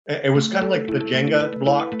It was kind of like the Jenga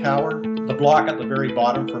block tower. The block at the very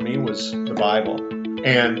bottom for me was the Bible.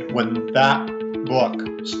 And when that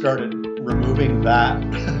book started removing that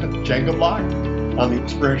Jenga block on the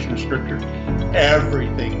inspiration of Scripture,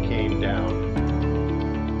 everything came down.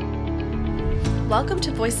 Welcome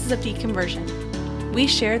to Voices of Deconversion. We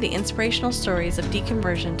share the inspirational stories of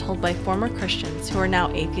deconversion told by former Christians who are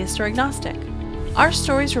now atheist or agnostic. Our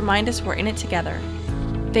stories remind us we're in it together.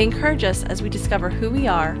 They encourage us as we discover who we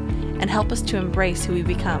are and help us to embrace who we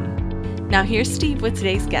become. Now here's Steve with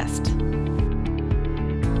today's guest.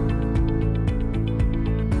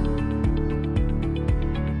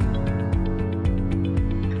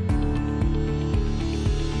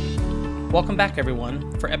 Welcome back,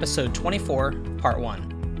 everyone, for episode 24, part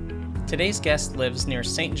 1. Today's guest lives near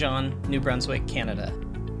St. John, New Brunswick, Canada.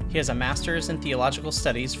 He has a master's in theological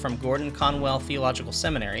studies from Gordon-Conwell Theological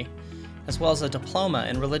Seminary, as well as a diploma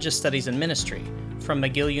in religious studies and ministry from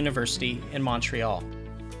McGill University in Montreal.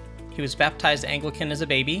 He was baptized Anglican as a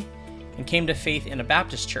baby and came to faith in a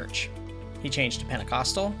Baptist church. He changed to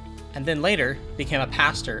Pentecostal and then later became a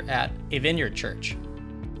pastor at a Vineyard church.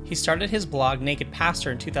 He started his blog Naked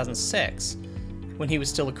Pastor in 2006 when he was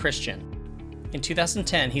still a Christian. In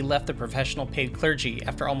 2010, he left the professional paid clergy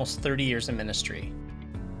after almost 30 years in ministry.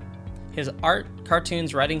 His art,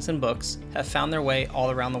 cartoons, writings, and books have found their way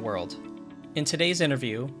all around the world. In today's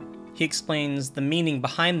interview, he explains the meaning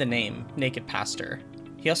behind the name Naked Pastor.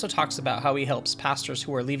 He also talks about how he helps pastors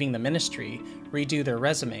who are leaving the ministry redo their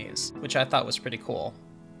resumes, which I thought was pretty cool.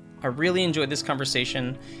 I really enjoyed this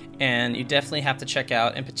conversation, and you definitely have to check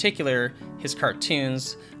out, in particular, his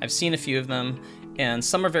cartoons. I've seen a few of them, and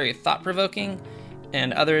some are very thought-provoking,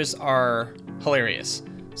 and others are hilarious.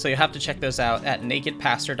 So you'll have to check those out at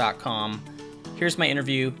nakedpastor.com. Here's my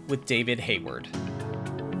interview with David Hayward.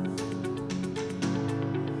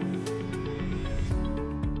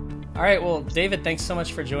 All right, well, David, thanks so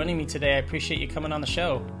much for joining me today. I appreciate you coming on the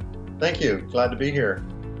show. Thank you. Glad to be here.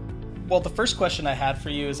 Well, the first question I had for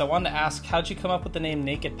you is I wanted to ask, how'd you come up with the name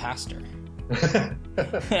Naked Pastor? Yeah,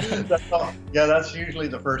 that's usually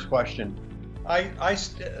the first question. I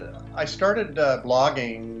started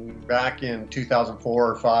blogging back in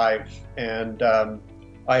 2004 or 5, and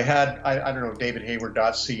I had, I don't know,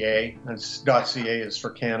 davidhayward.ca, and .ca is for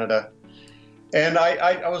Canada. And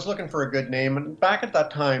I was looking for a good name, and back at that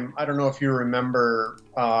time, I don't know if you remember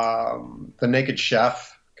the Naked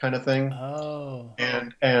Chef kind of thing. Oh.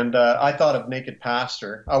 And I thought of Naked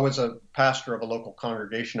Pastor. I was a pastor of a local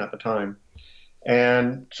congregation at the time.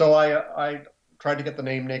 And so I tried to get the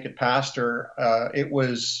name Naked Pastor. I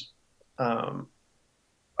was going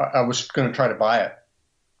to try to buy it.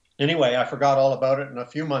 Anyway, I forgot all about it, and a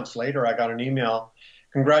few months later, I got an email.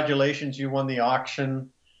 Congratulations, you won the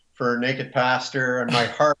auction for Naked Pastor, and my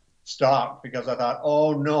heart stopped because I thought,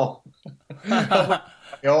 oh no, I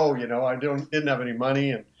didn't have any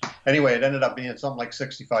money, and anyway, it ended up being something like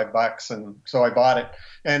 $65, and so I bought it.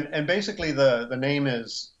 And basically, the name I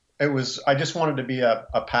just wanted to be a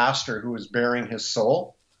pastor who was bearing his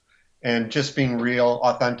soul, and just being real,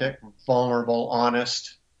 authentic, vulnerable,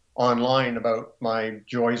 honest online about my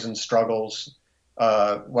joys and struggles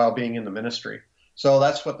while being in the ministry. So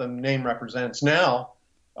that's what the name represents. Now,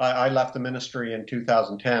 I left the ministry in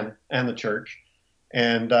 2010 and the church.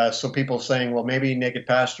 And so people saying, well, maybe Naked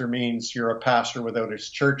Pastor means you're a pastor without his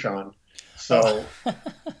church on. So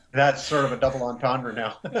that's sort of a double entendre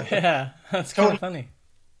now. Yeah, that's kind of funny.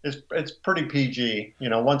 It's pretty PG. You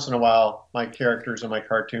know, once in a while, my characters in my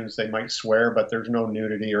cartoons, they might swear, but there's no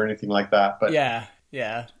nudity or anything like that. But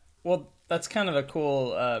yeah. Well, that's kind of a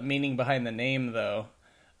cool meaning behind the name, though.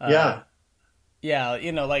 Yeah,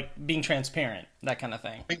 like being transparent, that kind of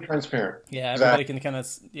thing. Being transparent. Yeah, exactly. Everybody can kind of,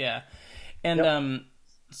 yeah. And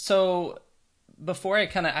so before I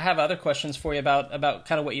have other questions for you about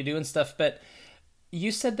kind of what you do and stuff, but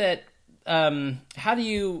you said that how do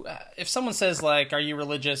you, if someone says like, are you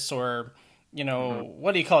religious, or,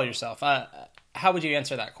 what do you call yourself? How would you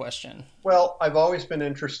answer that question? Well, I've always been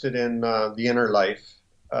interested in the inner life.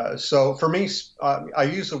 So for me, I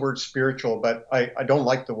use the word spiritual, but I don't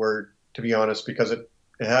like the word, to be honest, because it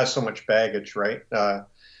has so much baggage, right?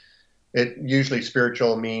 It usually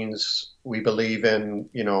spiritual means we believe in,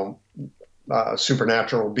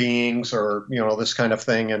 supernatural beings or, this kind of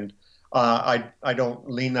thing. And I don't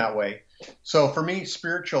lean that way. So for me,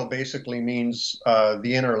 spiritual basically means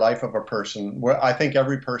the inner life of a person. I think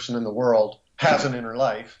every person in the world has an inner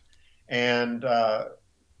life and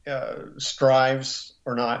strives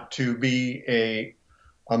or not to be a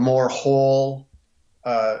more whole,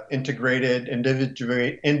 integrated,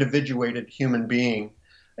 individuated human being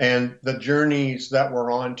And the journeys that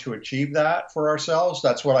we're on to achieve that for ourselves,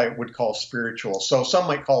 that's what I would call spiritual. So some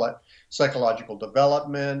might call it psychological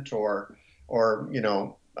development or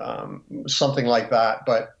something like that.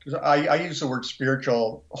 But I use the word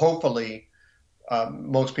spiritual. Hopefully,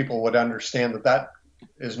 most people would understand that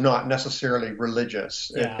is not necessarily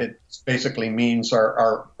religious. Yeah. It basically means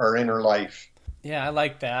our inner life. Yeah, I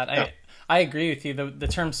like that. Yeah. I agree with you. The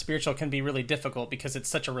term spiritual can be really difficult because it's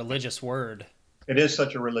such a religious word. It is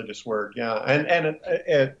such a religious word, yeah. And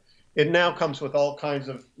it now comes with all kinds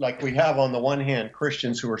of, like we have on the one hand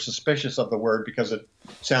Christians who are suspicious of the word because it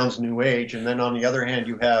sounds New Age, and then on the other hand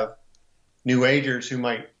you have New Agers who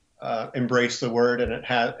might embrace the word, and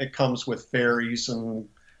it comes with fairies and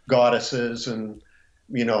goddesses and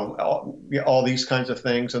all these kinds of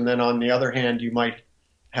things. And then on the other hand you might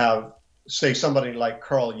have, say, somebody like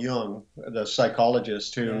Carl Jung, the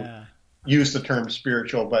psychologist, who used the term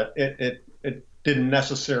spiritual, but it didn't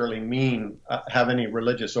necessarily mean have any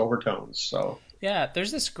religious overtones. So yeah,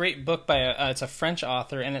 there's this great book by it's a French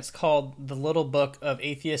author, and it's called The Little Book of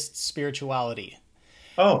Atheist Spirituality.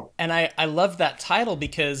 Oh, and I love that title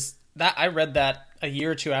because I read that a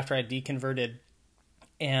year or two after I deconverted,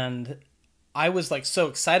 and I was like so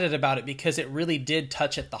excited about it because it really did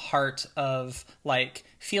touch at the heart of like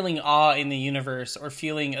feeling awe in the universe or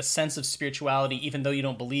feeling a sense of spirituality even though you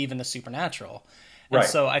don't believe in the supernatural. And right.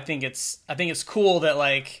 So I think it's cool that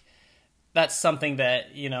like that's something that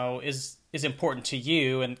is important to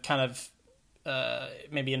you and kind of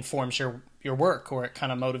maybe informs your work, or it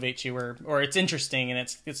kind of motivates you, or it's interesting and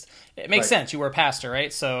it makes sense. You were a pastor,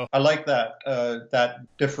 right? So I like that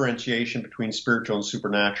differentiation between spiritual and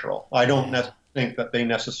supernatural. I don't think that they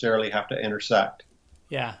necessarily have to intersect.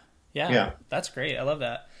 Yeah, that's great. I love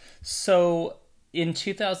that. So in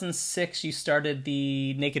 2006, you started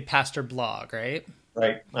the Naked Pastor blog, right?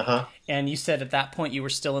 Right. And you said at that point you were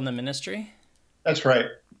still in the ministry? That's right.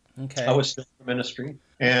 Okay. I was still in the ministry,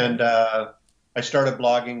 and I started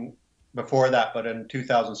blogging before that, but in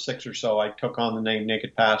 2006 or so, I took on the name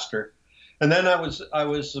Naked Pastor. And then I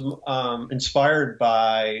was inspired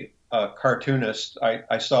by a cartoonist.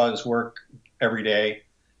 I saw his work every day,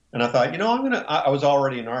 and I thought, I was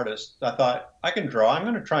already an artist. I thought, I can draw. I'm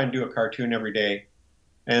going to try and do a cartoon every day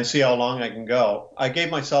and see how long I can go. I gave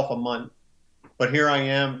myself a month. But here I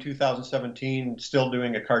am, 2017, still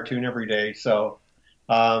doing a cartoon every day. So,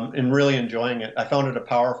 and really enjoying it. I found it a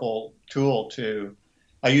powerful tool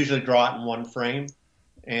I usually draw it in one frame.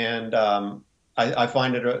 And I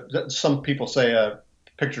find some people say a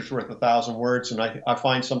picture's worth 1,000 words. And I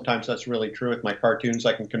find sometimes that's really true with my cartoons.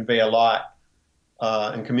 I can convey a lot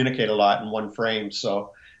and communicate a lot in one frame.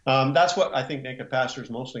 So that's what I think Naked Pastor is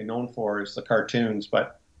mostly known for, is the cartoons.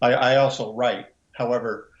 But I also write.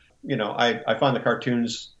 However, I find the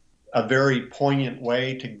cartoons a very poignant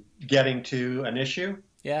way to getting to an issue,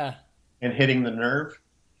 and hitting the nerve,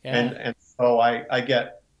 and so I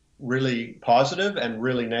get really positive and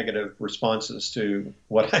really negative responses to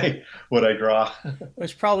what I draw.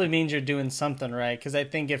 Which probably means you're doing something right, because I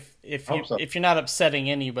think if you're not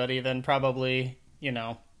upsetting anybody, then probably you're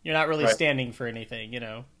not really standing for anything.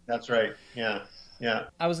 That's right. Yeah.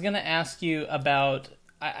 I was gonna ask you about.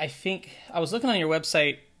 I think I was looking on your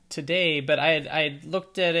website today, but I had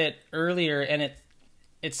looked at it earlier, and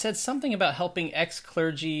it said something about helping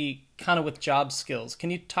ex-clergy kind of with job skills.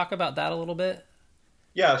 Can you talk about that a little bit?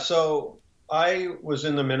 Yeah, so I was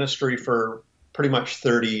in the ministry for pretty much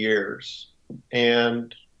 30 years,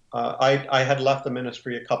 and I had left the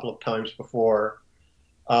ministry a couple of times before,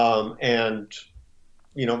 and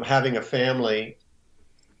having a family,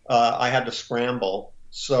 I had to scramble.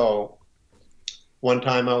 So one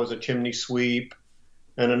time I was a chimney sweep,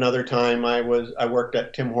 and another time I worked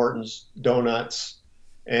at Tim Hortons Donuts,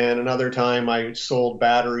 and another time I sold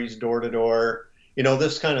batteries door to door.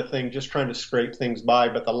 This kind of thing, just trying to scrape things by.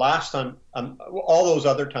 But the last time, all those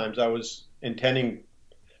other times, I was intending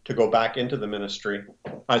to go back into the ministry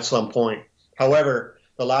at some point. However,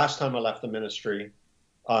 the last time I left the ministry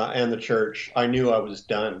and the church, I knew I was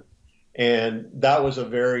done. And that was a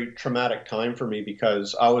very traumatic time for me,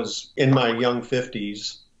 because I was in my young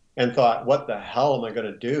 50s and thought, what the hell am I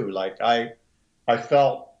going to do? Like I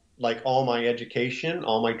felt like all my education,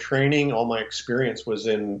 all my training, all my experience was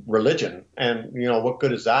in religion. And, what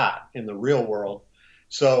good is that in the real world?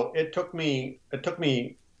 So it took me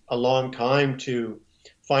a long time to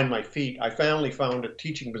find my feet. I finally found a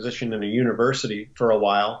teaching position in a university for a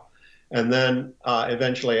while. And then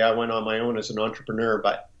eventually I went on my own as an entrepreneur,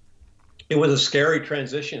 but it was a scary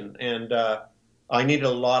transition. And I needed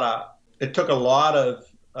it took a lot of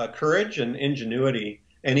courage and ingenuity,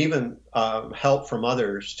 and even help from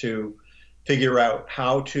others to figure out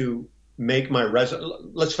how to make my resume.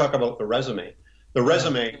 Let's talk about the resume. The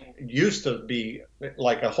resume used to be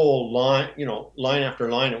like a whole line, line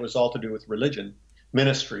after line. It was all to do with religion,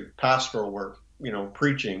 ministry, pastoral work,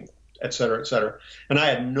 preaching, et cetera, et cetera. And I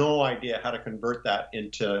had no idea how to convert that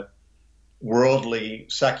into worldly,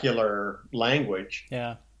 secular language.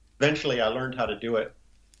 Yeah. Eventually, I learned how to do it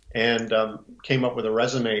and came up with a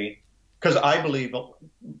resume, because I believe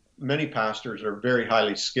many pastors are very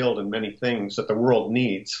highly skilled in many things that the world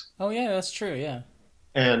needs. Oh, yeah, that's true. Yeah.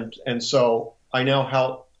 And so I now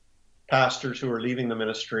help pastors who are leaving the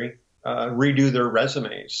ministry redo their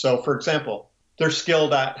resumes. So, for example,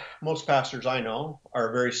 most pastors I know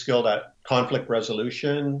are very skilled at conflict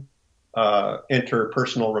resolution,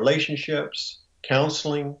 interpersonal relationships,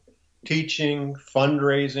 counseling, teaching,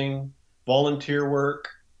 fundraising, volunteer work,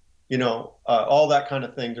 all that kind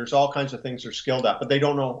of thing. There's all kinds of things they're skilled at, but they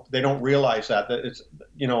don't realize that it's,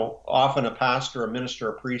 often a pastor, a minister,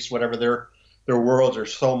 a priest, whatever, their worlds are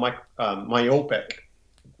so myopic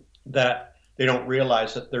that they don't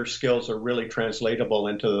realize that their skills are really translatable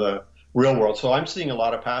into the real world. So I'm seeing a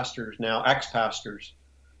lot of pastors now, ex-pastors,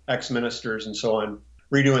 ex-ministers and so on,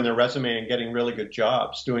 redoing their resume and getting really good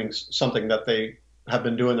jobs, doing something that they have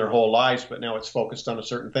been doing their whole lives, but now it's focused on a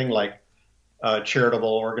certain thing like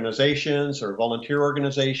charitable organizations or volunteer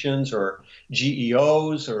organizations or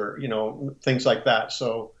GEOs or, things like that.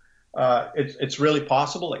 So it's really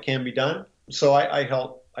possible. It can be done. So I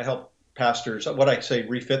help pastors, what I say,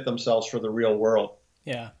 refit themselves for the real world.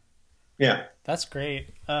 Yeah. Yeah. That's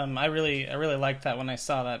great. I really liked that when I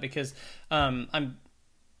saw that, because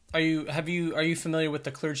are you familiar with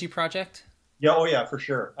the Clergy Project? Yeah. Oh yeah, for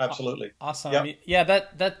sure. Absolutely. Awesome. Yep. Yeah.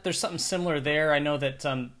 That there's something similar there. I know that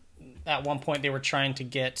at one point they were trying to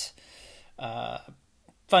get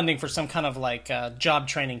funding for some kind of like job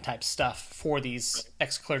training type stuff for these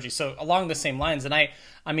ex-clergy. So along the same lines, and I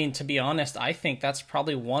mean, to be honest, I think that's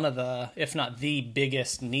probably one of the, if not the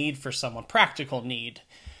biggest need for someone, practical need.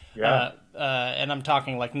 Yeah. And I'm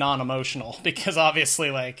talking like non-emotional, because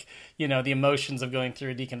obviously the emotions of going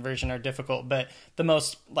through a deconversion are difficult, but the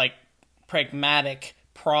most like pragmatic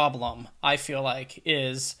problem I feel like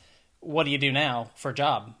is, what do you do now for a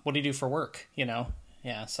job? What do you do for work?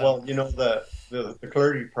 Yeah. So. Well, the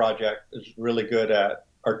Clergy Project is really good at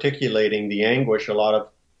articulating the anguish a lot of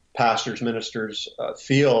pastors, ministers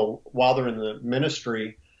feel while they're in the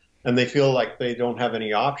ministry, and they feel like they don't have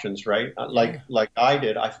any options, right? Like I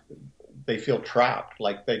did. They feel trapped,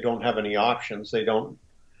 like they don't have any options. They don't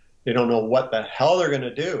know what the hell they're going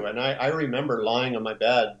to do. And I remember lying on my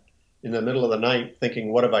bed in the middle of the night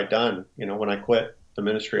thinking, what have I done? When I quit the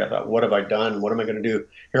ministry, I thought, what have I done? What am I going to do?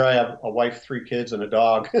 Here I have a wife, 3 kids, and a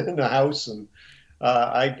dog in the house, and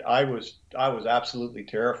I was absolutely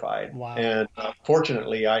terrified. Wow. And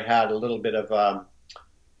fortunately, I had a little bit of a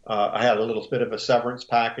severance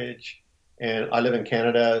package, and I live in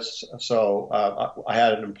Canada, so I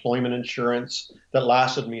had an employment insurance that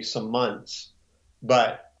lasted me some months.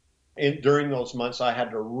 But during those months, I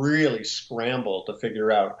had to really scramble to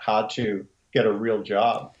figure out how to get a real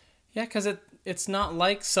job. Yeah, because it's not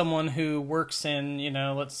like someone who works in,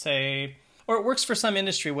 let's say, or works for some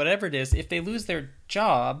industry, whatever it is. If they lose their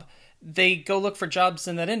job, they go look for jobs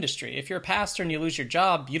in that industry. If you're a pastor and you lose your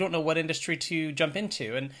job, you don't know what industry to jump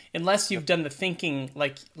into. And unless you've done the thinking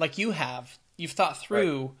like you have, you've thought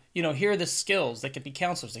through, right, here are the skills. They could be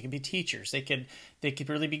counselors, they could be teachers, they could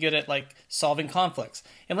really be good at like solving conflicts.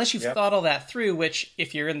 Unless you've thought all that through, which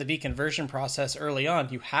if you're in the deconversion process early on,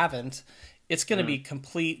 you haven't, it's going to be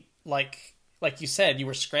complete, like you said, you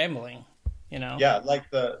were scrambling, Yeah, like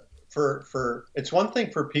for it's one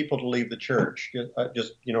thing for people to leave the church,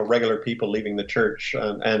 just regular people leaving the church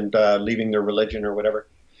and leaving their religion or whatever.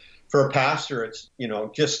 For a pastor, it's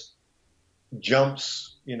just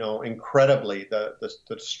jumps incredibly the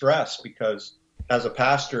stress, because as a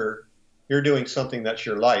pastor, you're doing something that's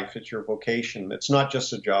your life, it's your vocation. It's not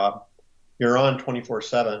just a job. You're on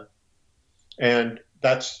 24/7, and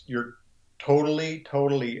you're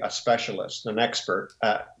totally a specialist, an expert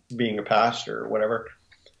at being a pastor or whatever.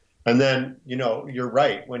 And then, you're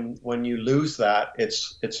right. When you lose that,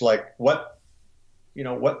 it's like, what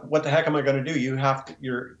the heck am I going to do? You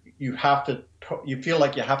feel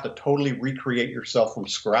like you have to totally recreate yourself from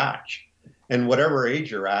scratch. And whatever age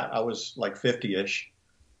you're at, I was like 50-ish.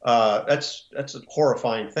 That's a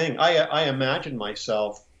horrifying thing. I imagine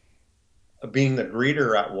myself being the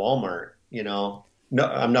greeter at Walmart, No,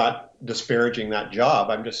 I'm not disparaging that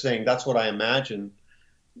job. I'm just saying that's what I imagine,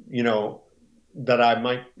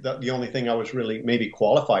 that the only thing I was really maybe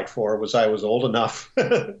qualified for was I was old enough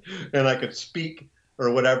and I could speak or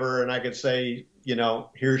whatever, and I could say,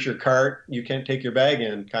 here's your cart, you can't take your bag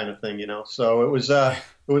in, kind of thing, So it was a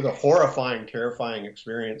horrifying, terrifying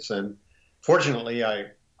experience, and fortunately, I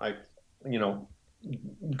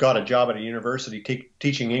got a job at a university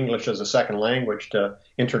teaching English as a second language to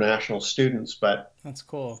international students. But that's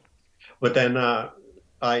cool. But then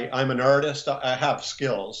I'm an artist. I have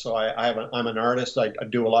skills, so I'm an artist. I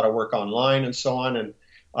do a lot of work online and so on, and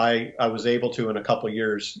I was able to in a couple of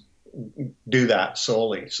years do that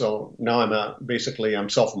solely. So now I'm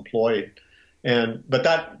self-employed, but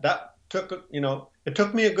that took it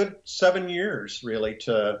took me a good 7 years really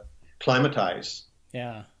to acclimatize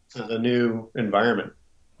to the new environment.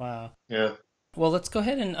 Wow. Yeah. Well, let's go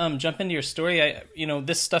ahead and jump into your story.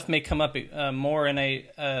 This stuff may come up more, and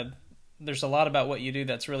there's a lot about what you do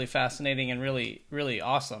that's really fascinating and really, really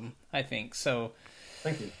awesome, I think. So,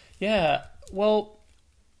 thank you. Yeah. Well,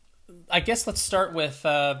 I guess let's start with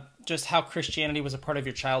just how Christianity was a part of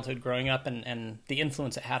your childhood growing up and the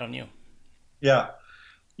influence it had on you. Yeah.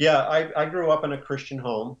 I grew up in a Christian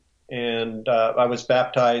home, and I was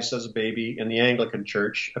baptized as a baby in the Anglican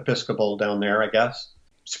church, Episcopal down there, I guess.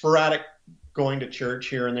 Sporadic going to church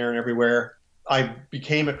here and there and everywhere. I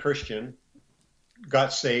became a Christian,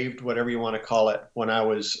 got saved, whatever you want to call it, when I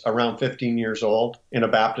was around 15 years old in a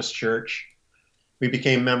Baptist church. We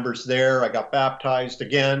became members there. I got baptized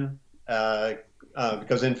again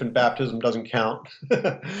because infant baptism doesn't count.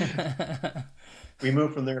 We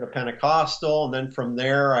moved from there to Pentecostal, and then from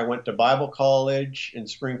there I went to Bible college in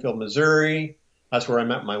Springfield, Missouri. That's where I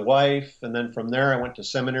met my wife. And then from there I went to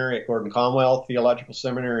seminary at Gordon-Conwell, Theological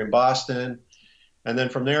Seminary in Boston. And then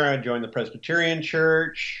from there I joined the Presbyterian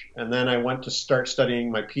Church. And then I went to start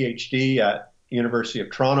studying my PhD at University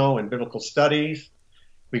of Toronto in Biblical Studies.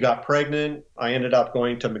 We got pregnant. I ended up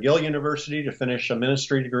going to McGill University to finish a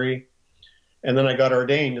ministry degree. And then I got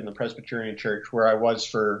ordained in the Presbyterian Church, where I was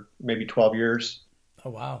for maybe 12 years. Oh,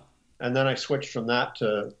 wow. And then I switched from that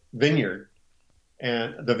to Vineyard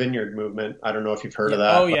and the Vineyard movement. I don't know if you've heard of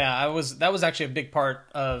that. Oh, yeah. That was actually a big part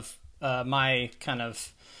of my kind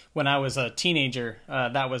of, when I was a teenager,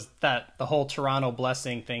 the whole Toronto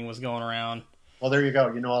blessing thing was going around. Well, there you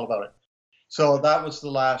go. You know all about it. So that was the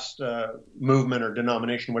last movement or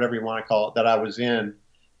denomination, whatever you want to call it, that I was in.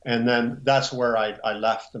 And then that's where I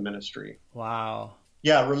left the ministry. Wow.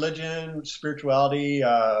 Yeah, religion, spirituality,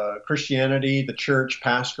 Christianity, the church,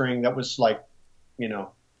 pastoring, that was like,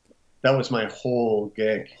 that was my whole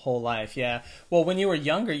gig. Whole life, yeah. Well, when you were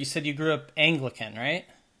younger, you said you grew up Anglican, right?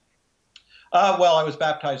 Well, I was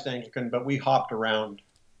baptized Anglican, but we hopped around.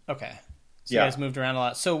 Okay. So you guys moved around a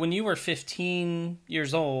lot. So when you were 15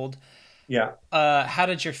 years old, how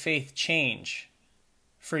did your faith change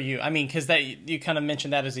for you? I mean, because you kind of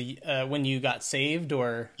mentioned that as when you got saved,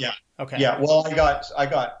 or okay, Well,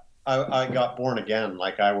 I got born again.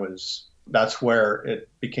 That's where it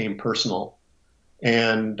became personal,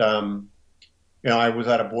 and I was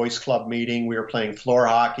at a boys' club meeting. We were playing floor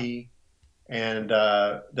hockey, and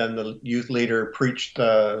then the youth leader preached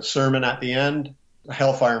a sermon at the end,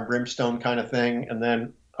 hellfire and brimstone kind of thing, and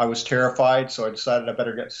then I was terrified, so I decided I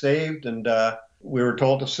better get saved, and we were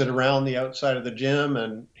told to sit around the outside of the gym,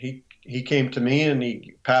 and he came to me and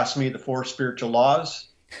he passed me the 4 spiritual laws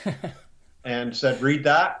and said, read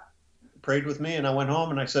that, prayed with me, and I went home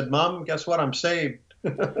and I said, Mom, guess what? I'm saved.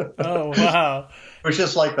 Oh, wow. It was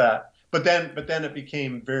just like that. But then it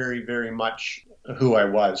became very, very much who I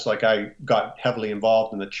was. Like, I got heavily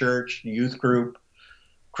involved in the church, youth group,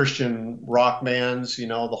 Christian rock bands, the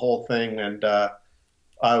whole thing. And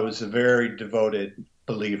I was a very devoted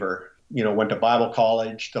believer. Went to Bible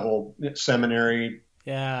college, the whole seminary.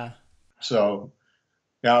 Yeah. So,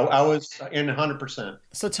 I was in 100%.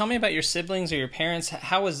 So tell me about your siblings or your parents.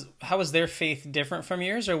 How was their faith different from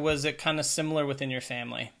yours, or was it kind of similar within your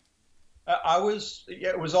family?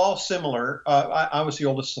 It was all similar. I was the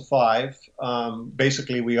oldest of 5.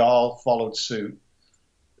 Basically, we all followed suit.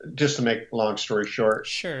 Just to make a long story short.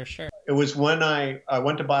 Sure. It was when I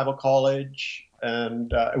went to Bible college,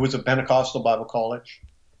 and it was a Pentecostal Bible college.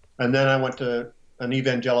 And then I went to an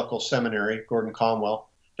evangelical seminary, Gordon-Conwell.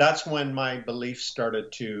 That's when my beliefs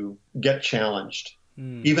started to get challenged.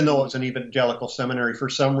 Even though it was an evangelical seminary, for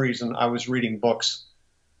some reason I was reading books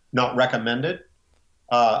not recommended.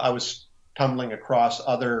 I was tumbling across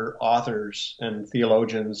other authors and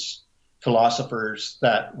theologians, philosophers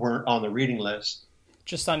that weren't on the reading list.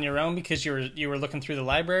 Just on your own because you were looking through the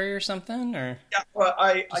library or something, or? Yeah, well,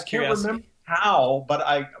 I can't remember how, but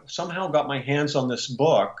I somehow got my hands on this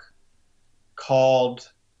book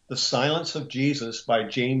called The Silence of Jesus by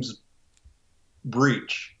James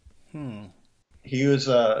Breach. He was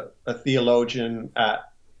a theologian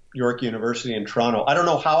at York University in Toronto. I don't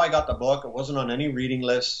know how I got the book. It wasn't on any reading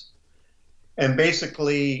list. And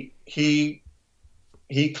basically, he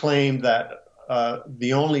claimed that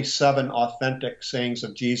the only 7 authentic sayings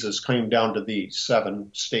of Jesus came down to these 7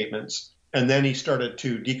 statements. And then he started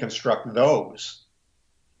to deconstruct those.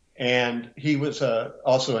 And he was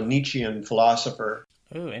also a Nietzschean philosopher.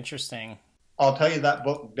 Oh, interesting. I'll tell you, that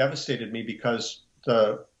book devastated me because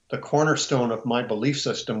the cornerstone of my belief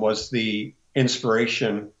system was the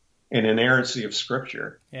inspiration and inerrancy of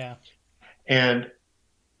Scripture. Yeah. And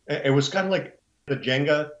it was kind of like the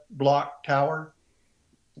Jenga block tower.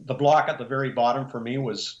 The block at the very bottom for me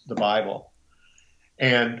was the Bible.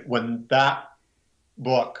 And when that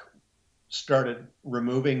book started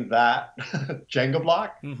removing that Jenga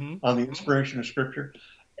block on the inspiration of Scripture,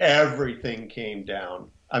 everything came down.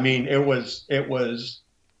 I mean, it was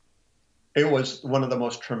one of the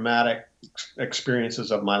most traumatic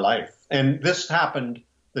experiences of my life. And this happened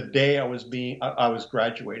the day I was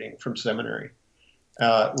graduating from seminary.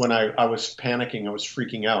 When I was panicking, I was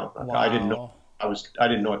freaking out. Wow. I didn't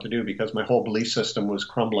know what to do because my whole belief system was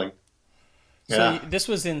crumbling. Yeah. So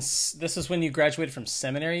this is when you graduated from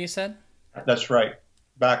seminary, you said? That's right.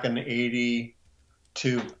 Back in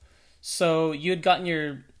 '82. So you had gotten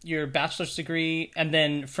your bachelor's degree, and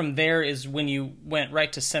then from there is when you went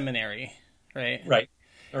right to seminary, right? Right.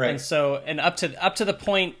 Right. And so, and up to the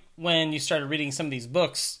point when you started reading some of these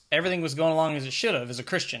books, everything was going along as it should have as a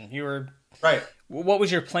Christian. You were right. What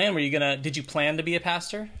was your plan? Did you plan to be a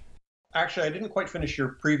pastor? Actually, I didn't quite finish your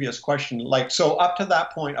previous question. So up to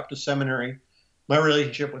that point, up to seminary, my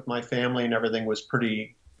relationship with my family and everything was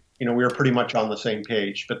pretty, we were pretty much on the same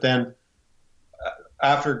page. But then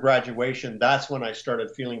after graduation, that's when I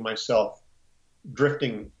started feeling myself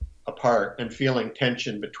drifting apart and feeling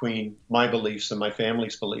tension between my beliefs and my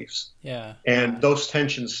family's beliefs. Yeah. And those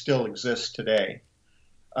tensions still exist today.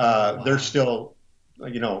 Wow. They're still,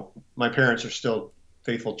 my parents are still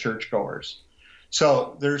faithful churchgoers.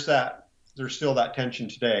 So there's still that tension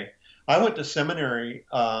today. I went to seminary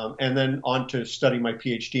and then on to study my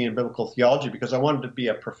PhD in biblical theology because I wanted to be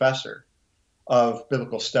a professor of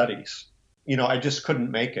biblical studies. I just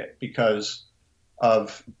couldn't make it because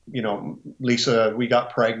of, Lisa, we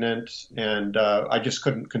got pregnant and I just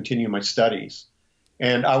couldn't continue my studies.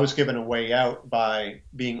 And I was given a way out by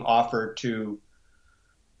being offered to,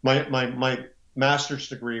 my master's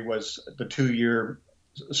degree was the 2-year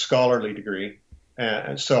scholarly degree.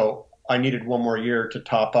 And so I needed 1 more year to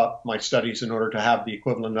top up my studies in order to have the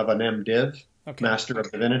equivalent of an MDiv, okay. Master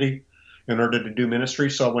of Divinity, in order to do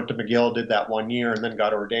ministry. So I went to McGill, did that 1 year, and then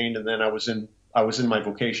got ordained. And then I was in my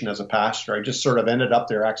vocation as a pastor. I just sort of ended up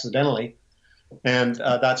there accidentally, and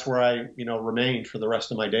that's where I, remained for the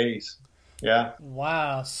rest of my days. Yeah.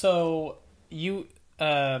 Wow. So you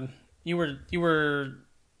were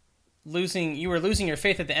losing your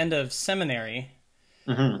faith at the end of seminary,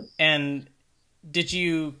 and did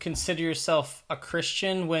you consider yourself a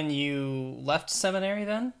Christian when you left seminary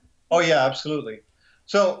then? Oh yeah, absolutely.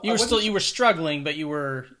 So you were struggling, but you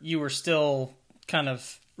were still kind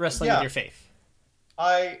of wrestling with your faith.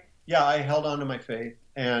 I held on to my faith,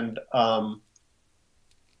 and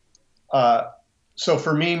so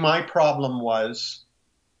for me, my problem was,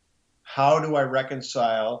 how do I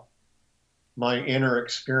reconcile my inner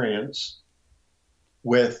experience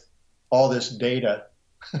with all this data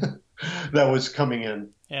that was coming in?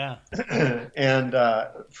 Yeah. And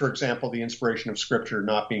for example, the inspiration of Scripture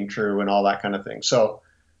not being true and all that kind of thing. So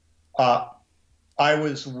I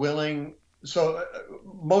was willing. So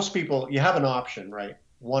most people, you have an option, right?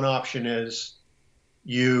 One option is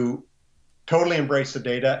you totally embrace the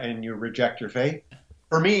data and you reject your faith.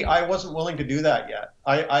 For me, I wasn't willing to do that yet.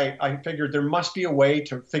 I figured there must be a way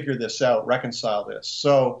to figure this out, reconcile this.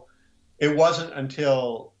 So it wasn't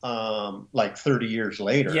until like 30 years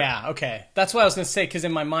later. Yeah, okay. That's what I was going to say, because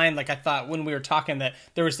in my mind, I thought when we were talking that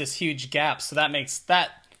there was this huge gap, so that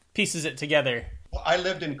pieces it together. Well, I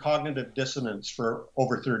lived in cognitive dissonance for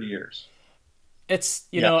over 30 years. It's,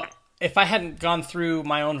 you know, if I hadn't gone through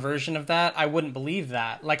my own version of that, I wouldn't believe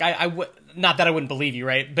that. I would, not that I wouldn't believe you,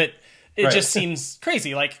 right? But it just seems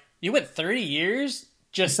crazy. You went 30 years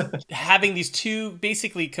just having these two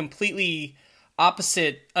basically completely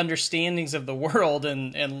opposite understandings of the world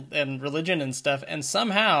and religion and stuff, and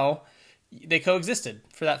somehow they coexisted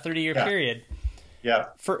for that 30-year period. Yeah.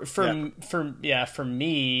 For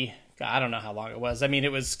me, I don't know how long it was. I mean,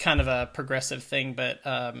 it was kind of a progressive thing, but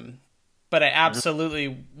I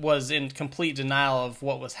absolutely was in complete denial of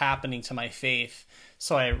what was happening to my faith.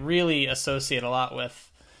 So I really associate a lot with,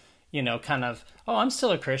 kind of, oh, I'm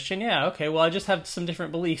still a Christian. Yeah. Okay. Well, I just have some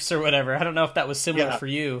different beliefs or whatever. I don't know if that was similar for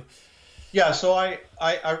you. Yeah, so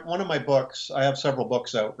one of my books, I have several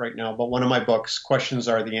books out right now, but one of my books, Questions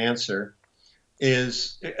Are the Answer,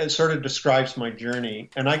 it sort of describes my journey.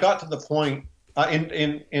 And I got to the point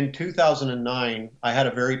in 2009, I had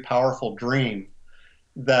a very powerful dream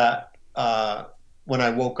that when I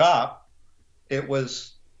woke up,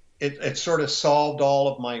 it sort of solved all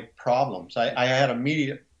of my problems. I had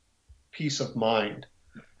immediate peace of mind,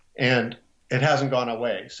 and it hasn't gone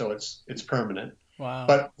away, so it's permanent. Wow.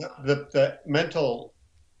 But the mental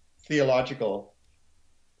theological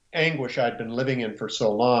anguish I'd been living in for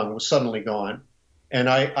so long was suddenly gone. And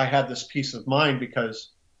I had this peace of mind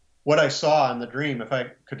because what I saw in the dream, if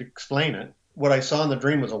I could explain it, what I saw in the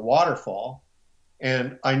dream was a waterfall.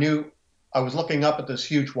 And I knew I was looking up at this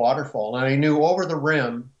huge waterfall, and I knew over the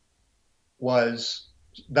rim was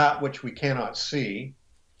that which we cannot see.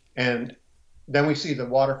 And then we see the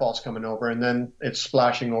waterfalls coming over, and then it's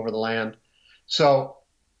splashing over the land. So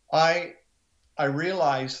I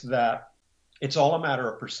realized that it's all a matter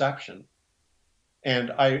of perception.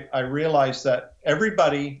 And I realized that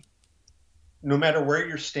everybody, no matter where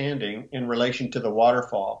you're standing in relation to the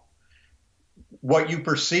waterfall, what you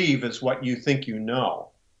perceive is what you think you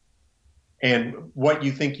know. And what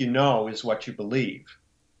you think you know is what you believe.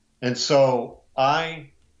 And so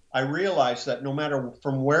I realized that no matter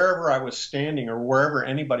from wherever I was standing or wherever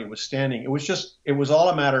anybody was standing, it was all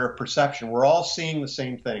a matter of perception. We're all seeing the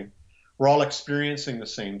same thing. We're all experiencing the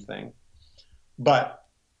same thing. But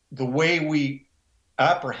the way we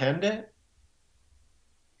apprehend it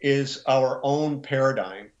is our own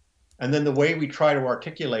paradigm. And then the way we try to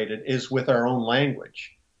articulate it is with our own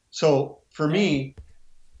language. So for me,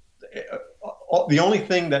 the only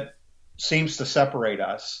thing that seems to separate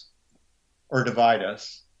us or divide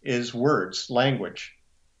us is words, language,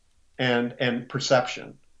 and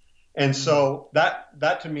perception. And so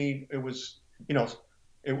that to me, it was,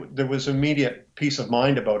 there was immediate peace of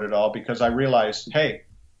mind about it all, because I realized, hey,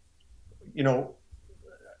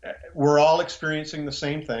 we're all experiencing the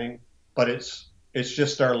same thing, but it's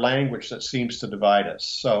just our language that seems to divide us.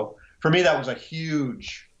 So for me, that was a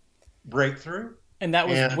huge breakthrough. And that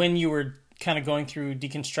was when you were kind of going through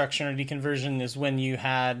deconstruction or deconversion, is when you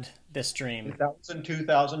had this dream. That was in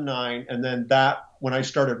 2009. And then when I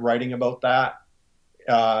started writing about that,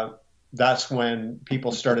 that's when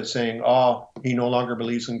people started saying, oh, he no longer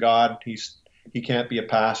believes in God. He can't be a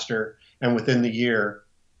pastor. And within the year,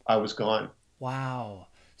 I was gone. Wow.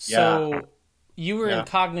 So yeah. You were in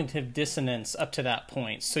cognitive dissonance up to that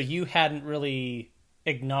point. So you hadn't really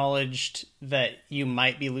acknowledged that you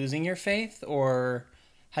might be losing your faith, or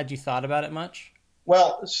had you thought about it much?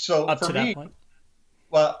 Well, so up for to me, that point?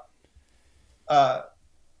 Well,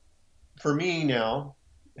 for me now,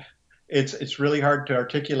 it's really hard to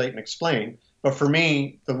articulate and explain. But for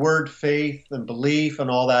me, the word faith and belief and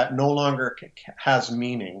all that no longer has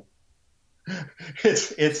meaning.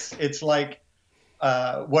 It's like,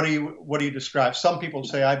 what do you describe? Some people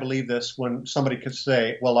say, I believe this, when somebody could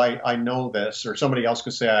say, well, I know this, or somebody else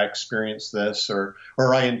could say, I experienced this, or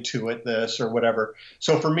I intuit this, or whatever.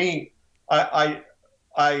 So for me, I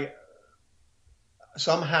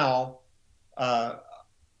somehow,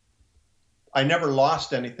 I never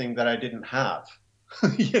lost anything that I didn't have,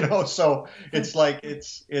 so it's like,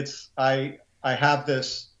 I have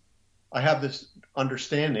this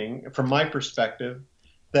understanding from my perspective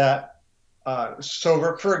that,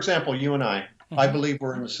 so for example, you and I believe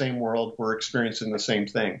we're in the same world. We're experiencing the same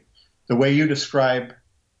thing. The way you describe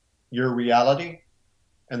your reality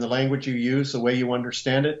and the language you use, the way you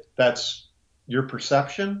understand it, that's your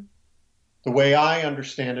perception. The way I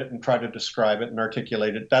understand it and try to describe it and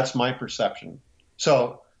articulate it, that's my perception.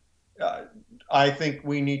 So I think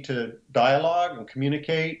we need to dialogue and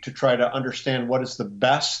communicate to try to understand what is the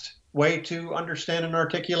best way to understand and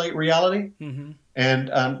articulate reality. Mm-hmm.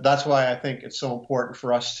 And that's why I think it's so important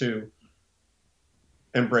for us to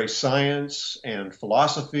embrace science and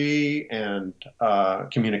philosophy and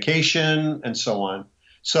communication and so on.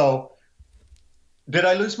 So did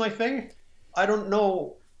I lose my faith? I don't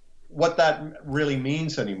know what that really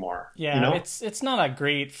means anymore. Yeah, it's not a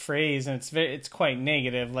great phrase, and it's quite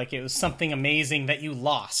negative. Like, it was something amazing that you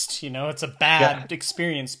lost. It's a bad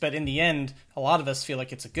experience, but in the end, a lot of us feel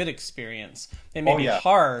like it's a good experience. It may be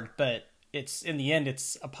hard, but in the end,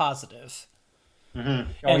 it's a positive.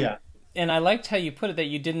 Mm-hmm. And I liked how you put it, that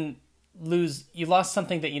you lost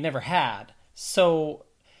something that you never had. So,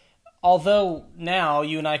 although now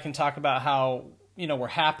you and I can talk about how we're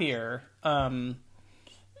happier.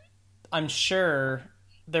 I'm sure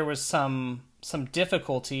there was some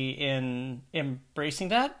difficulty in embracing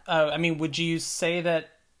that. Would you say that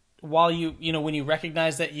while when you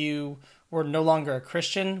recognized that you were no longer a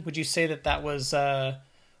Christian. Would you say that was that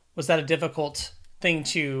a difficult thing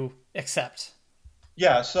to accept?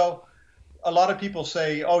 Yeah. So a lot of people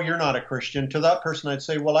say, "Oh, you're not a Christian." To that person, I'd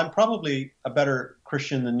say, "Well, I'm probably a better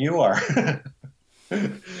Christian than you are."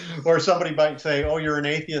 Or somebody might say, "Oh, you're an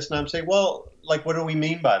atheist," and I'm saying, "Well, like, what do we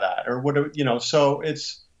mean by that?" Or what do you know? So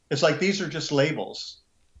it's like these are just labels.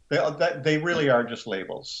 They really are just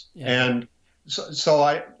labels. Yeah. And so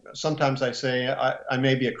I sometimes I say I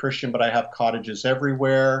may be a Christian, but I have cottages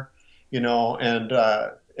everywhere, and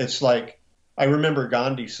it's like I remember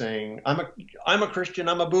Gandhi saying, I'm a Christian,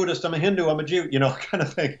 I'm a Buddhist, I'm a Hindu, I'm a Jew, kind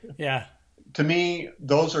of thing. Yeah. To me,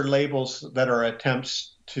 those are labels that are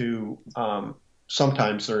attempts to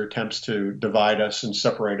sometimes they're attempts to divide us and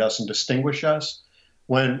separate us and distinguish us.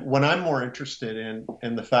 When I'm more interested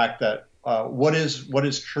in the fact that what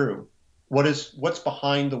is true, what's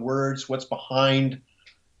behind the words, what's behind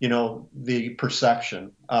the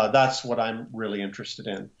perception. That's what I'm really interested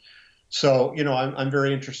in. So I'm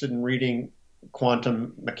very interested in reading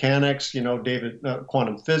quantum mechanics,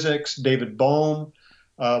 quantum physics, David Bohm,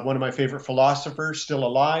 one of my favorite philosophers, still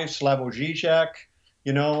alive, Slavoj Žižek.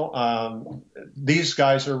 These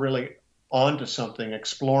guys are really onto something,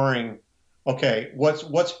 exploring. Okay,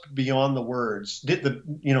 what's beyond the words?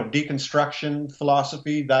 Deconstruction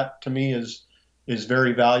philosophy, that to me is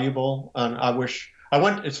very valuable. And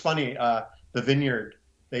it's funny, the Vineyard,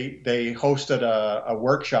 they hosted a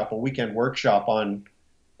workshop, a weekend workshop on,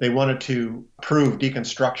 they wanted to prove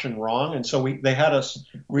deconstruction wrong. And so they had us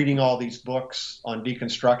reading all these books on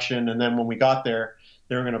deconstruction. And then when we got there,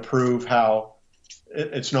 they were going to prove how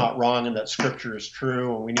it's not wrong and that scripture is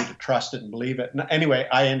true and we need to trust it and believe it. And anyway,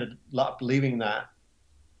 I ended up believing that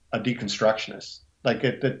a deconstructionist, like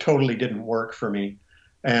it totally didn't work for me.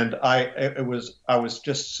 And I was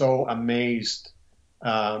just so amazed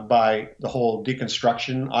by the whole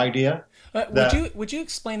deconstruction idea. Would you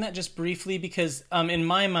explain that just briefly? Because in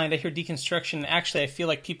my mind, I hear deconstruction. Actually, I feel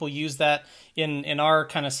like people use that in our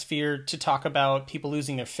kind of sphere to talk about people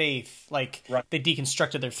losing their faith, like right. They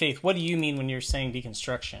deconstructed their faith. What do you mean when you're saying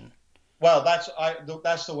deconstruction? Well,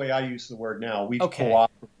 that's the way I use the word now. We've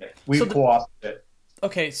co-opted it. Co-opted it.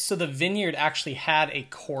 Okay, so the Vineyard actually had a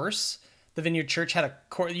course. The Vineyard Church had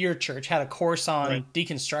your church had a course on right.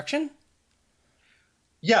 Deconstruction?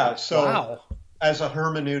 Yeah, so wow. As a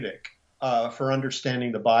hermeneutic for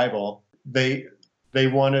understanding the Bible, they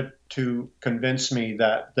wanted to convince me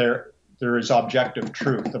that there is objective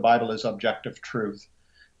truth. The Bible is objective truth.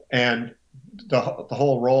 And the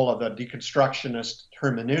whole role of the deconstructionist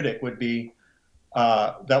hermeneutic would be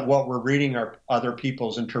that what we're reading are other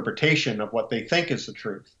people's interpretation of what they think is the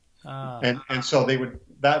truth. And so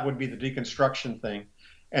that would be the deconstruction thing.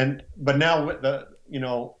 But now with the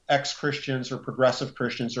ex-Christians or progressive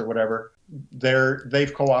Christians or whatever,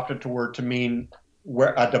 they've co-opted the word to mean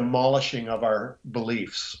a demolishing of our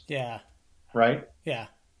beliefs. Yeah. Right? Yeah.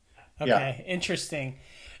 Okay. Yeah. Interesting.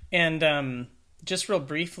 And just real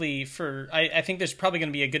briefly, I think there's probably going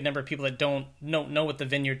to be a good number of people that don't know what the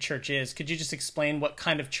Vineyard Church is. Could you just explain what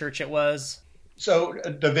kind of church it was? So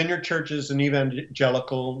the Vineyard Church is an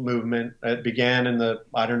evangelical movement. It began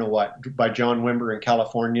by John Wimber in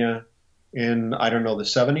California in, the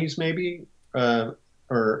 70s maybe.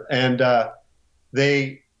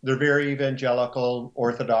 They're very evangelical,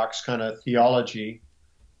 orthodox kind of theology.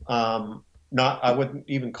 I wouldn't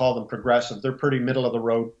even call them progressive. They're pretty middle of the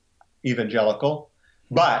road evangelical,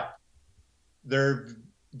 but they're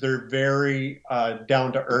very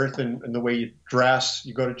down to earth in the way you dress.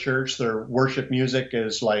 You go to church. Their worship music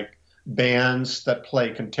is like bands that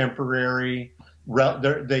play contemporary.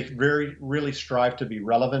 They really strive to be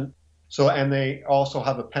relevant. So, and they also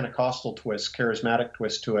have a Pentecostal twist, charismatic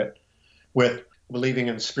twist to it, with believing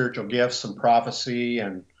in spiritual gifts and prophecy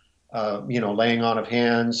and laying on of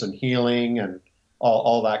hands and healing and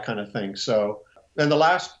all that kind of thing. So, and the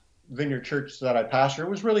last Vineyard Church that I pastored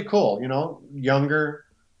was really cool. Younger.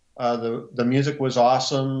 The music was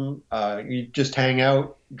awesome. You just hang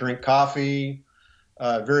out, drink coffee,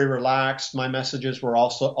 very relaxed. My messages were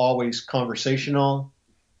also always conversational,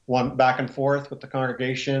 one back and forth with the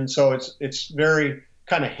congregation. So it's very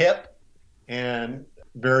kind of hip and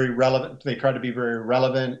very relevant. They try to be very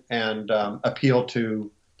relevant and appeal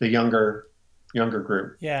to the younger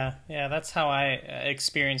group. Yeah, that's how I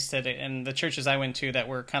experienced it. And the churches I went to that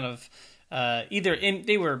were kind of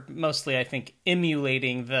they were mostly, I think,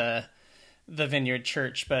 emulating the Vineyard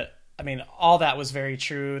Church, but I mean, all that was very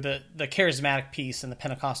true. The charismatic piece and the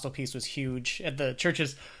Pentecostal piece was huge at the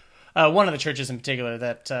churches. One of the churches in particular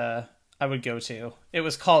that I would go to, it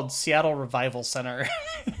was called Seattle Revival Center.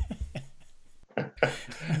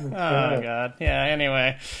 Oh God. Yeah.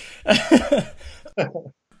 Anyway.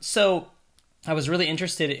 So I was really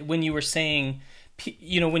interested when you were saying,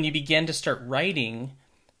 when you began to start writing,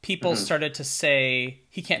 people started to say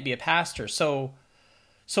he can't be a pastor. So,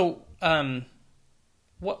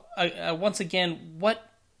 what, once again,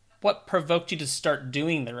 what provoked you to start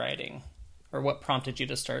doing the writing, or what prompted you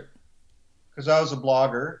to start? Because I was a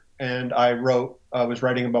blogger and I was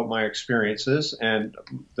writing about my experiences, and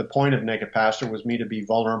the point of Naked Pastor was me to be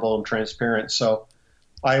vulnerable and transparent. So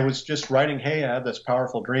I was just writing, hey, I had this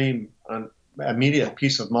powerful dream, an immediate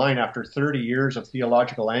peace of mind after 30 years of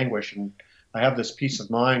theological anguish, and I have this peace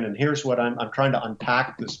of mind, and here's what I'm trying to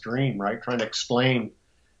unpack this dream, right? Trying to explain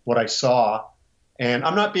what I saw. And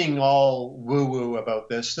I'm not being all woo-woo about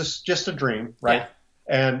this. This is just a dream, right?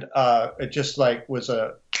 Yeah. And it just like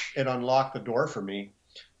it unlocked the door for me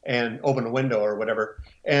and opened a window or whatever.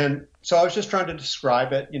 And so I was just trying to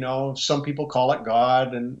describe it. Some people call it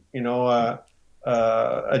God, and,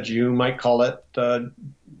 a Jew might call it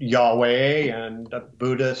Yahweh, and a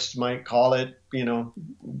Buddhist might call it,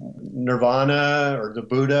 Nirvana or the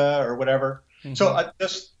Buddha or whatever. Mm-hmm. So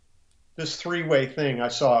this three-way thing I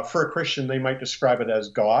saw, for a Christian, they might describe it as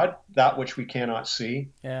God, that which we cannot see.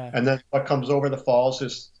 Yeah. And then what comes over the falls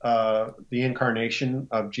is the incarnation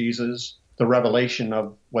of Jesus, the revelation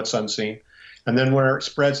of what's unseen. And then where it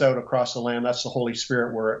spreads out across the land, that's the Holy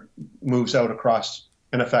Spirit, where it moves out across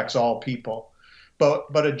and affects all people.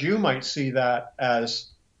 But a Jew might see that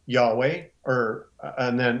as Yahweh,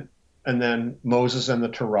 and then Moses and the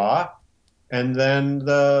Torah, and then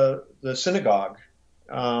the synagogue.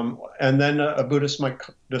 And then a Buddhist might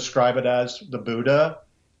describe it as the Buddha,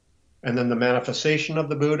 and then the manifestation of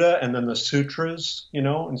the Buddha, and then the sutras,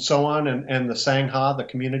 and so on, and the Sangha, the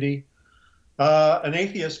community. An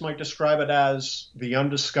atheist might describe it as the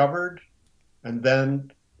undiscovered, and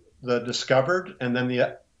then the discovered, and then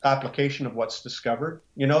the application of what's discovered.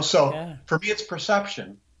 So yeah. For me, it's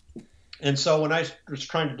perception. And so when I was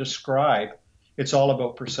trying to describe, it's all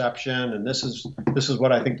about perception, and this is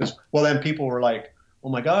what I think this. Well, then people were like, oh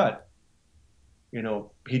my God,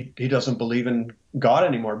 he doesn't believe in God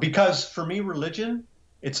anymore. Because for me, religion,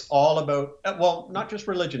 it's all about, well, not just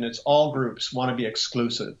religion, it's all groups want to be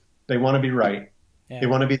exclusive. They want to be right. Yeah. They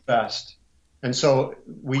want to be the best. And so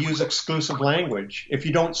we use exclusive language. If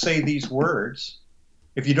you don't say these words,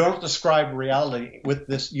 if you don't describe reality with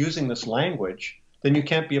this, using this language, then you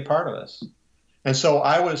can't be a part of this. And so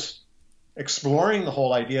I was exploring the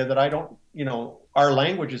whole idea that I don't, our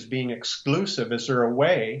language is being exclusive. Is there a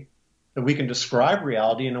way that we can describe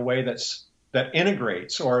reality in a way that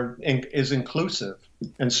integrates or is inclusive,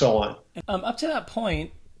 and so on? Up to that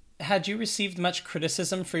point, had you received much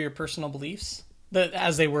criticism for your personal beliefs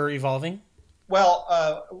as they were evolving?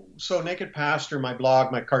 Well, so Naked Pastor, my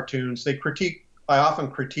blog, my cartoons, I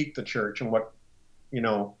often critique the church and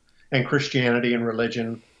and Christianity and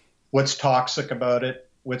religion, what's toxic about it,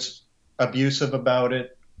 what's abusive about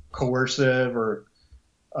it, coercive or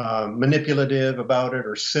manipulative about it,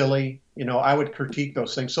 or silly. I would critique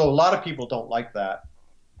those things. So a lot of people don't like that.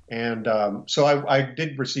 And so I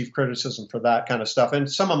did receive criticism for that kind of stuff. And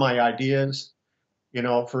some of my ideas,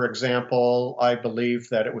 for example, I believe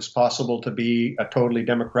that it was possible to be a totally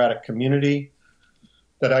democratic community,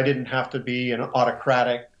 that I didn't have to be an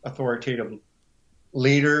autocratic, authoritative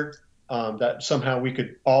leader, that somehow we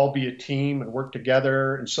could all be a team and work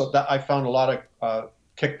together. And so that I found a lot of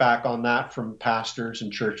kickback on that from pastors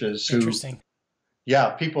and churches. Interesting.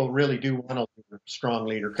 Yeah, people really do want a strong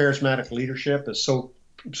leader. Charismatic leadership is so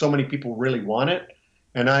many people really want it.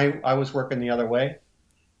 And I was working the other way.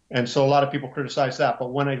 And so a lot of people criticize that.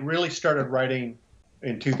 But when I really started writing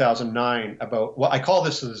in 2009 about, I call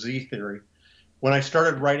this the Z theory. When I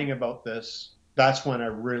started writing about this, that's when I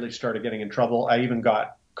really started getting in trouble. I even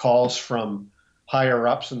got calls from higher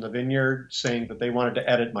ups in the Vineyard saying that they wanted to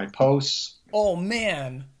edit my posts. Oh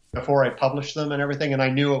man! Before I published them and everything, and I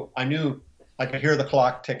knew I could hear the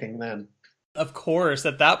clock ticking then. Of course,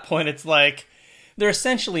 at that point, it's like they're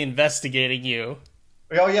essentially investigating you.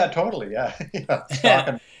 Oh yeah, totally, yeah.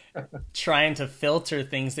 Yeah, trying to filter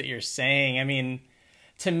things that you're saying. I mean,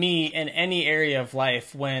 to me, in any area of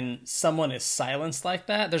life, when someone is silenced like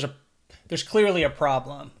that, there's clearly a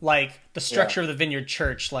problem. Like the structure of the Vineyard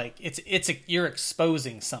Church, like you're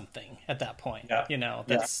exposing something at that point. Yeah.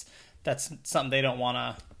 That's something they don't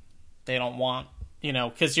want,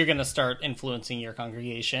 because you're going to start influencing your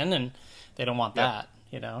congregation, and they don't want that,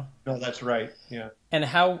 No, that's right. Yeah. And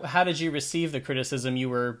how did you receive the criticism you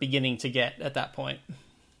were beginning to get at that point?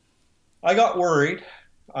 I got worried.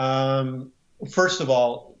 First of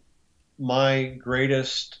all, my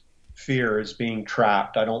greatest fear is being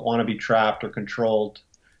trapped. I don't want to be trapped or controlled.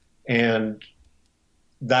 And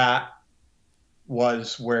that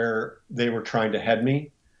was where they were trying to head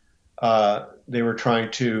me. They were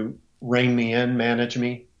trying to rein me in, manage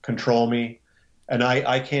me, control me. And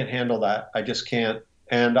I can't handle that. I just can't.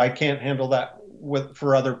 And I can't handle that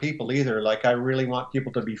for other people either. Like, I really want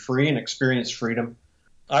people to be free and experience freedom.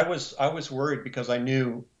 I was worried because I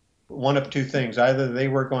knew one of two things. Either they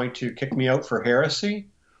were going to kick me out for heresy,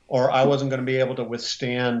 or I wasn't going to be able to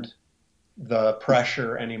withstand the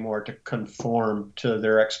pressure anymore to conform to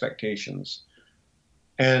their expectations.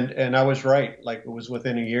 And I was right. Like, it was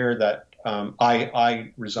within a year that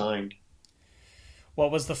I resigned.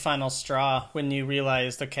 What was the final straw when you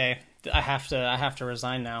realized, okay, I have to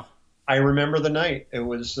resign now? I remember the night. It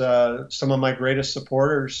was some of my greatest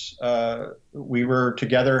supporters. We were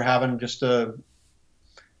together having just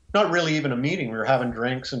not really even a meeting. We were having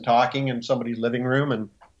drinks and talking in somebody's living room, and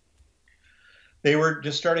they were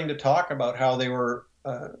just starting to talk about how they were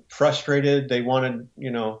frustrated. They wanted,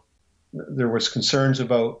 there was concerns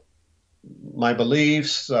about my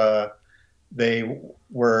beliefs. They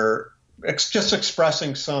were just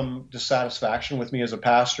expressing some dissatisfaction with me as a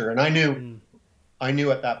pastor. And I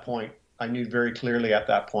knew at that point, I knew very clearly at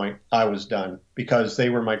that point, I was done, because they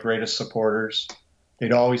were my greatest supporters.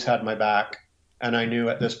 They'd always had my back. And I knew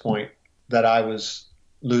at this point that I was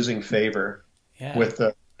losing favor with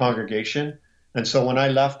the congregation. And so when I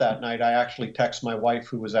left that night, I actually texted my wife,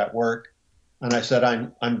 who was at work, and I said,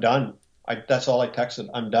 I'm done. That's all I texted.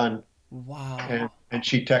 I'm done. Wow. And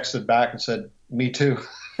she texted back and said, me too.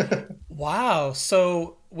 Wow.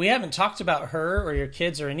 So we haven't talked about her or your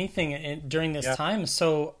kids or anything during this time.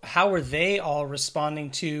 So how were they all responding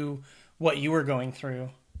to what you were going through?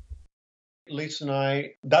 Lisa and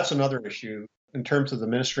I, that's another issue in terms of the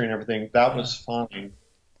ministry and everything. That was fine.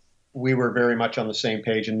 We were very much on the same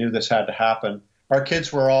page and knew this had to happen. Our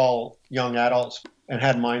kids were all young adults and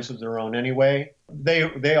had minds of their own anyway.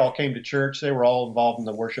 They all came to church. They were all involved in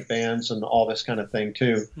the worship bands and all this kind of thing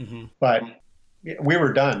too. Mm-hmm. But we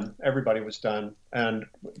were done. Everybody was done. And,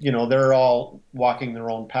 they're all walking their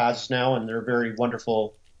own paths now, and they're very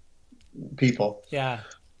wonderful people. Yeah.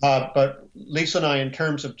 But Lisa and I, in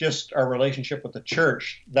terms of just our relationship with the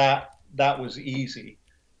church, that was easy.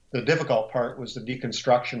 The difficult part was the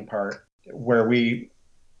deconstruction part, where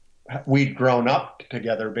we'd grown up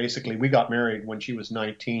together. Basically, we got married when she was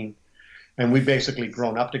 19, and we basically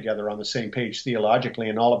grown up together on the same page theologically,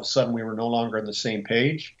 and all of a sudden we were no longer on the same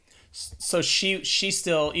page. So she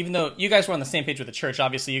still, even though you guys were on the same page with the church,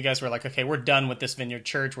 obviously you guys were like, okay, we're done with this Vineyard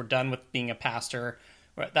church. We're done with being a pastor.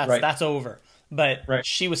 That's over. But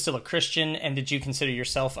she was still a Christian. And did you consider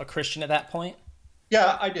yourself a Christian at that point?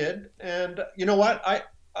 Yeah, I did. And you know what?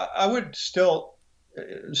 I would still,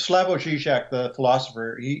 Slavoj Žižek, the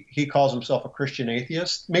philosopher, he calls himself a Christian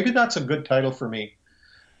atheist. Maybe that's a good title for me,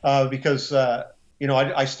 because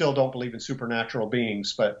I still don't believe in supernatural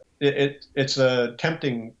beings, but it's a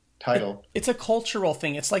tempting title. It's a cultural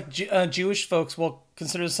thing. It's like Jewish folks will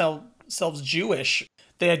consider themselves Jewish.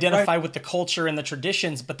 They identify with the culture and the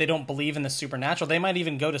traditions, but they don't believe in the supernatural. They might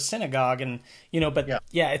even go to synagogue, and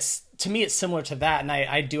it's, to me, it's similar to that, and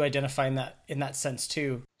I do identify in that sense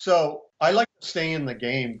too. So I like to stay in the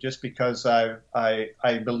game just because I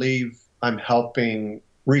believe I'm helping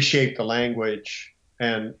reshape the language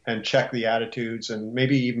and check the attitudes, and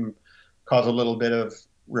maybe even cause a little bit of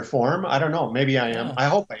reform. I don't know. Maybe I am. I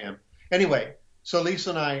hope I am. Anyway, so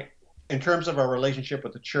Lisa and I, in terms of our relationship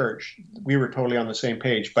with the church, we were totally on the same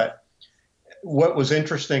page. But what was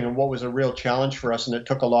interesting and what was a real challenge for us, and it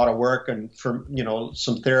took a lot of work and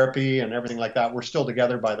some therapy and everything like that. We're still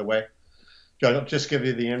together, by the way. I'll just give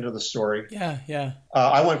you the end of the story. Yeah.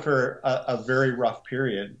 I went for a very rough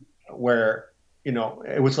period where,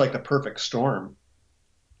 it was like the perfect storm.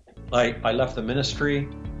 I left the ministry.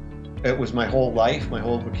 It was my whole life, my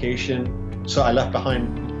whole vocation. So I left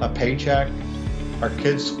behind a paycheck. Our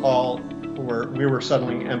kids we were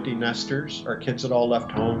suddenly empty nesters. Our kids had all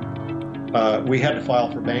left home. We had to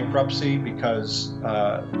file for bankruptcy because,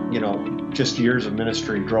 just years of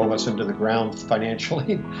ministry drove us into the ground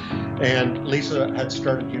financially. And Lisa had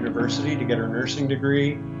started university to get her nursing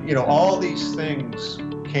degree. All these things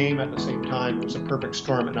came at the same time. It was a perfect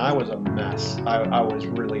storm, and I was a mess. I was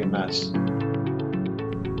really a mess.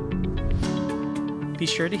 Be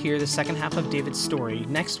sure to hear the second half of David's story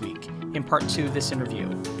next week in part 2 of this interview.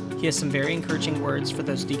 He has some very encouraging words for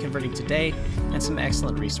those deconverting today and some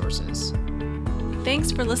excellent resources.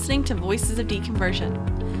 Thanks for listening to Voices of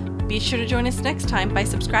Deconversion. Be sure to join us next time by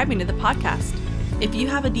subscribing to the podcast. If you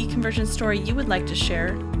have a deconversion story you would like to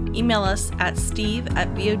share, email us at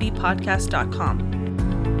steve@vodpodcast.com.